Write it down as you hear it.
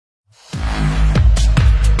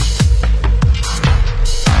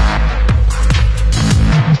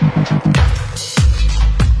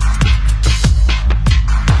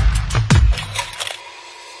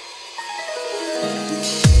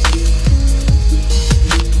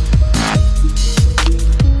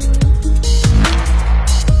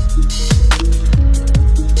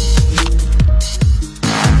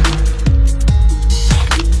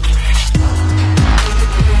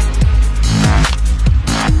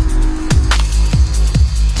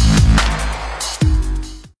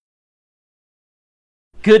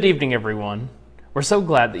Good evening, everyone. We're so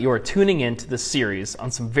glad that you are tuning in to this series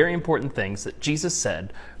on some very important things that Jesus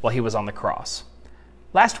said while he was on the cross.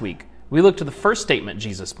 Last week, we looked at the first statement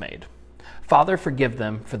Jesus made. Father, forgive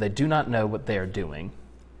them, for they do not know what they are doing.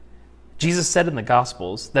 Jesus said in the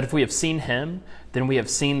Gospels that if we have seen him, then we have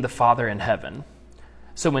seen the Father in heaven.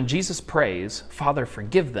 So when Jesus prays, Father,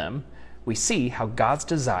 forgive them, we see how God's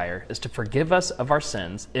desire is to forgive us of our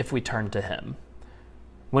sins if we turn to him.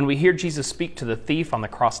 When we hear Jesus speak to the thief on the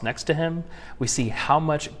cross next to him, we see how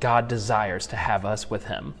much God desires to have us with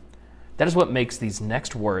him. That is what makes these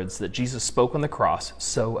next words that Jesus spoke on the cross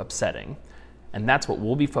so upsetting. And that's what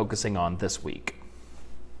we'll be focusing on this week.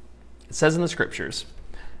 It says in the scriptures,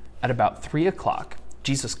 at about 3 o'clock,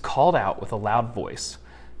 Jesus called out with a loud voice,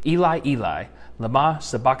 Eli, Eli, lama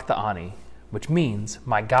sabachthani, which means,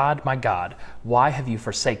 my God, why have you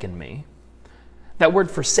forsaken me? That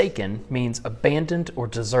word forsaken means abandoned or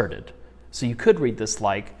deserted. So you could read this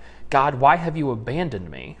like, God, why have you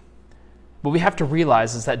abandoned me? What we have to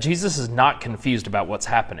realize is that Jesus is not confused about what's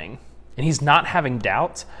happening, and he's not having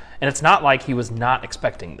doubts, and it's not like he was not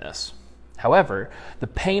expecting this. However, the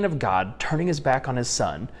pain of God turning his back on his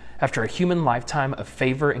son after a human lifetime of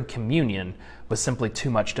favor and communion was simply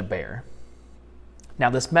too much to bear.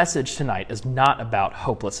 Now, this message tonight is not about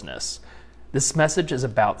hopelessness. This message is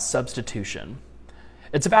about substitution.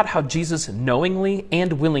 It's about how Jesus knowingly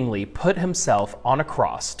and willingly put himself on a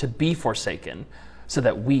cross to be forsaken so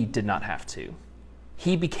that we did not have to.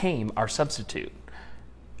 He became our substitute.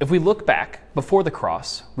 If we look back before the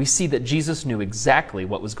cross, we see that Jesus knew exactly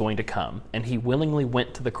what was going to come, and he willingly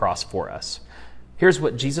went to the cross for us. Here's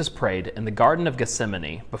what Jesus prayed in the Garden of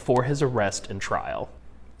Gethsemane before his arrest and trial.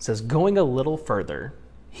 It says, going a little further,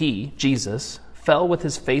 he, Jesus, fell with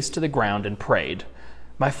his face to the ground and prayed,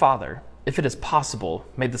 My Father, if it is possible,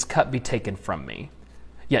 may this cup be taken from me.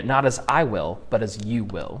 Yet not as I will, but as you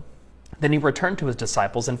will. Then he returned to his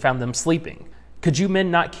disciples and found them sleeping. Could you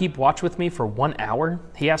men not keep watch with me for 1 hour?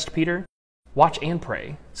 He asked Peter. Watch and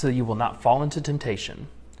pray, so that you will not fall into temptation.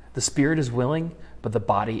 The spirit is willing, but the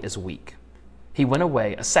body is weak. He went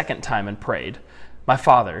away a second time and prayed, My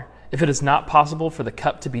Father, if it is not possible for the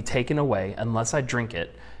cup to be taken away unless I drink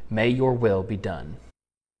it, may your will be done.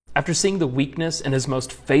 After seeing the weakness in his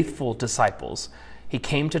most faithful disciples, he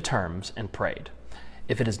came to terms and prayed,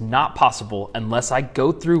 If it is not possible unless I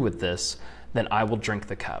go through with this, then I will drink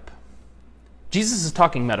the cup. Jesus is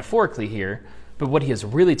talking metaphorically here, but what he is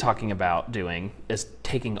really talking about doing is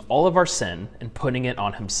taking all of our sin and putting it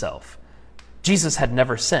on himself. Jesus had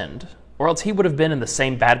never sinned, or else he would have been in the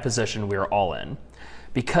same bad position we are all in.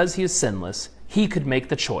 Because he is sinless, he could make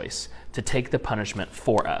the choice to take the punishment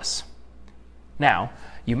for us. Now,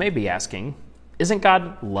 you may be asking, isn't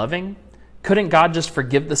God loving? Couldn't God just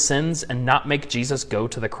forgive the sins and not make Jesus go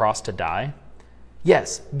to the cross to die?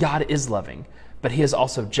 Yes, God is loving, but he is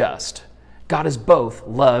also just. God is both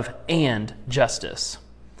love and justice.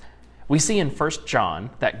 We see in 1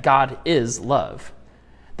 John that God is love.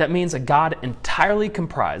 That means a God entirely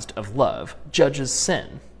comprised of love judges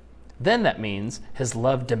sin. Then that means his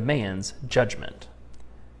love demands judgment.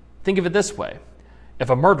 Think of it this way. If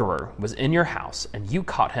a murderer was in your house and you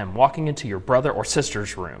caught him walking into your brother or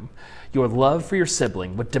sister's room, your love for your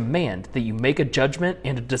sibling would demand that you make a judgment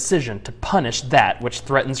and a decision to punish that which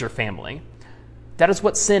threatens your family. That is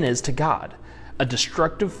what sin is to God, a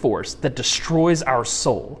destructive force that destroys our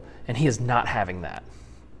soul, and he is not having that.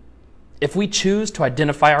 If we choose to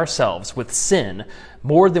identify ourselves with sin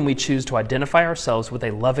more than we choose to identify ourselves with a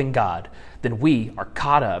loving God, then we are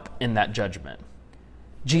caught up in that judgment.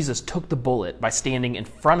 Jesus took the bullet by standing in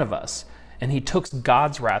front of us, and he took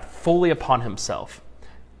God's wrath fully upon himself.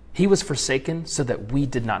 He was forsaken so that we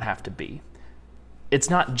did not have to be.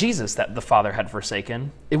 It's not Jesus that the Father had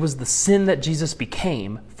forsaken. It was the sin that Jesus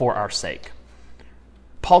became for our sake.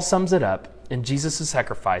 Paul sums it up in Jesus'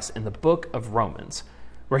 sacrifice in the book of Romans,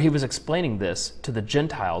 where he was explaining this to the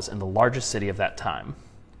Gentiles in the largest city of that time.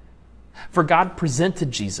 For God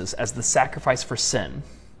presented Jesus as the sacrifice for sin.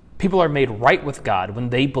 People are made right with God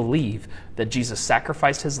when they believe that Jesus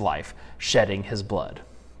sacrificed his life, shedding his blood.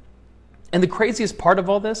 And the craziest part of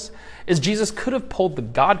all this is Jesus could have pulled the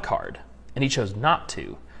God card, and he chose not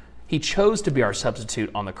to. He chose to be our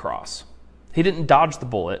substitute on the cross. He didn't dodge the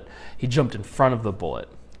bullet, he jumped in front of the bullet,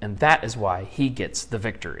 and that is why he gets the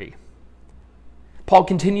victory. Paul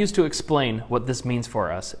continues to explain what this means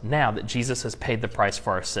for us now that Jesus has paid the price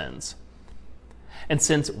for our sins. And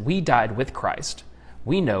since we died with Christ,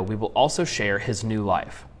 we know we will also share his new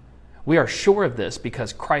life. We are sure of this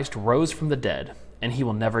because Christ rose from the dead, and he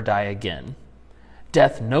will never die again.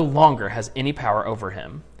 Death no longer has any power over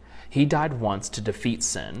him. He died once to defeat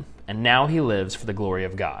sin, and now he lives for the glory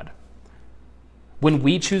of God. When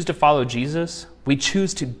we choose to follow Jesus, we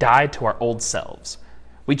choose to die to our old selves.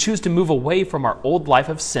 We choose to move away from our old life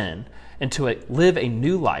of sin and to live a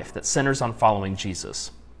new life that centers on following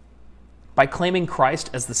Jesus. By claiming Christ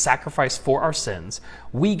as the sacrifice for our sins,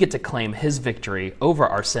 we get to claim his victory over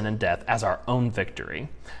our sin and death as our own victory.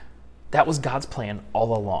 That was God's plan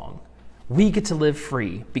all along. We get to live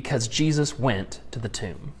free because Jesus went to the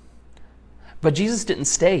tomb. But Jesus didn't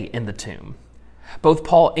stay in the tomb. Both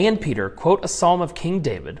Paul and Peter quote a psalm of King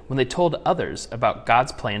David when they told others about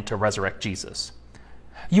God's plan to resurrect Jesus.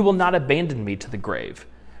 "You will not abandon me to the grave,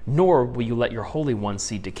 nor will you let your Holy One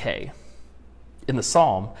see decay." In the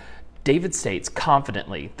psalm, David states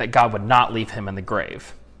confidently that God would not leave him in the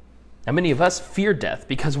grave. Now, many of us fear death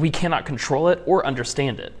because we cannot control it or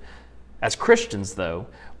understand it. As Christians, though,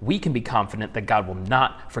 we can be confident that God will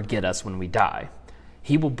not forget us when we die.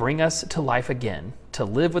 He will bring us to life again, to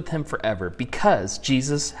live with him forever, because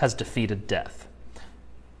Jesus has defeated death.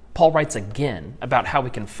 Paul writes again about how we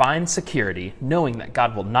can find security knowing that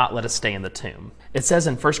God will not let us stay in the tomb. It says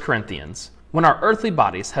in 1 Corinthians, "When our earthly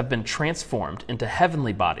bodies have been transformed into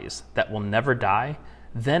heavenly bodies that will never die,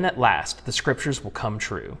 then at last the scriptures will come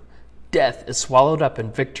true. Death is swallowed up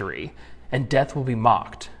in victory, and death will be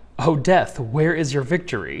mocked. O death, where is your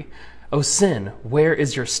victory? O sin, where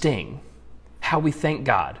is your sting?" How we thank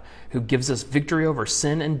God, who gives us victory over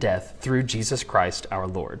sin and death through Jesus Christ our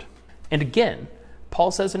Lord. And again,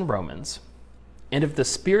 Paul says in Romans, "And if the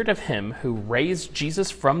spirit of him who raised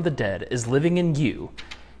Jesus from the dead is living in you,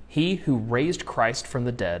 he who raised Christ from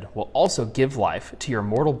the dead will also give life to your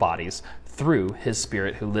mortal bodies through his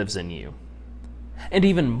Spirit who lives in you." And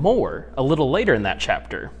even more, a little later in that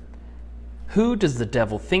chapter, "Who does the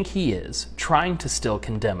devil think he is, trying to still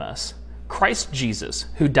condemn us? Christ Jesus,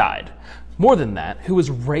 who died, more than that, who was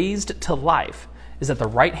raised to life, is at the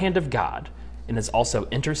right hand of God and is also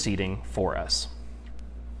interceding for us."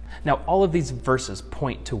 Now, all of these verses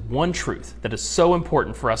point to one truth that is so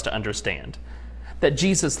important for us to understand, that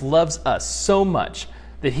Jesus loves us so much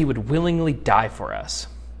that he would willingly die for us.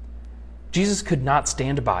 Jesus could not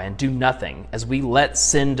stand by and do nothing as we let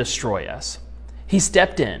sin destroy us. He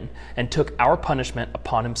stepped in and took our punishment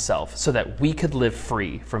upon himself so that we could live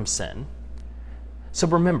free from sin. So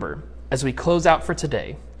remember, as we close out for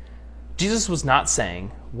today, Jesus was not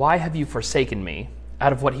saying, "Why have you forsaken me?"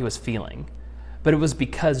 out of what he was feeling, but it was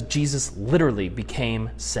because Jesus literally became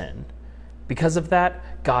sin. Because of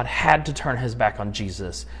that, God had to turn his back on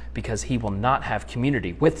Jesus because he will not have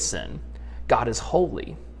community with sin. God is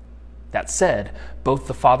holy. That said, both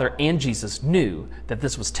the Father and Jesus knew that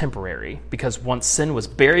this was temporary, because once sin was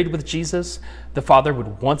buried with Jesus, the Father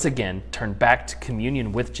would once again turn back to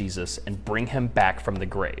communion with Jesus and bring him back from the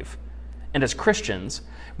grave. And as Christians,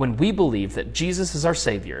 when we believe that Jesus is our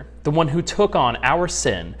Savior, the one who took on our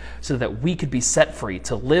sin so that we could be set free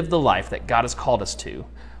to live the life that God has called us to,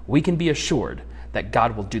 we can be assured that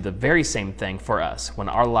God will do the very same thing for us when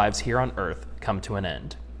our lives here on earth come to an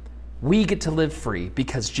end. We get to live free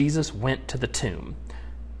because Jesus went to the tomb.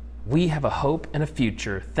 We have a hope and a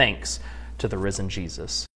future thanks to the risen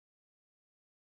Jesus.